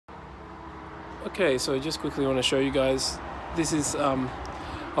Okay, so just quickly want to show you guys, this is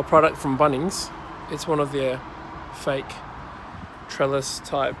a product from Bunnings. It's one of their fake trellis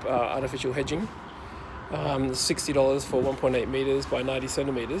type artificial hedging. $60 for 1.8 meters by 90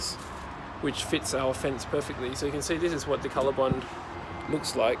 centimeters, which fits our fence perfectly. So you can see this is what the colorbond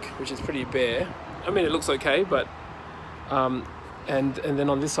looks like, which is pretty bare. I mean, it looks okay, but and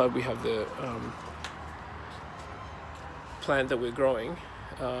then on this side we have the plant that we're growing.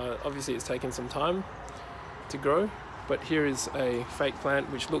 Obviously it's taken some time to grow, but here is a fake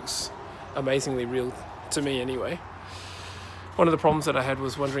plant which looks amazingly real to me anyway. One of the problems that I had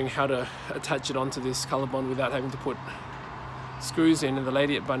was wondering how to attach it onto this colorbond without having to put screws in, and the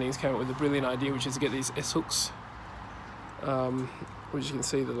lady at Bunnings came up with a brilliant idea, which is to get these S-hooks, which you can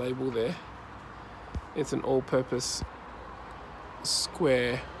see the label there. It's an all-purpose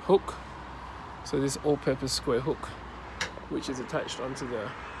square hook. So this all-purpose square hook, which is attached onto the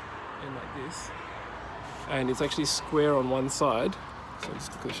end like this, and it's actually square on one side. So I'll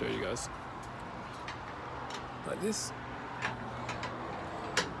just quickly show you guys. Like this.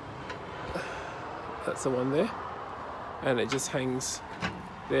 That's the one there, and it just hangs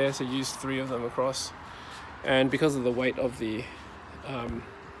there. So use 3 of them across, and because of the weight of the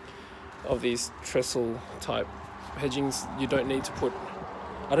of these trestle type hedgings, you don't need to put,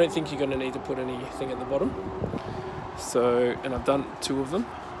 I don't think you're going to need to put anything at the bottom. So, and I've done 2 of them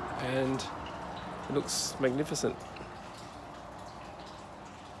and it looks magnificent.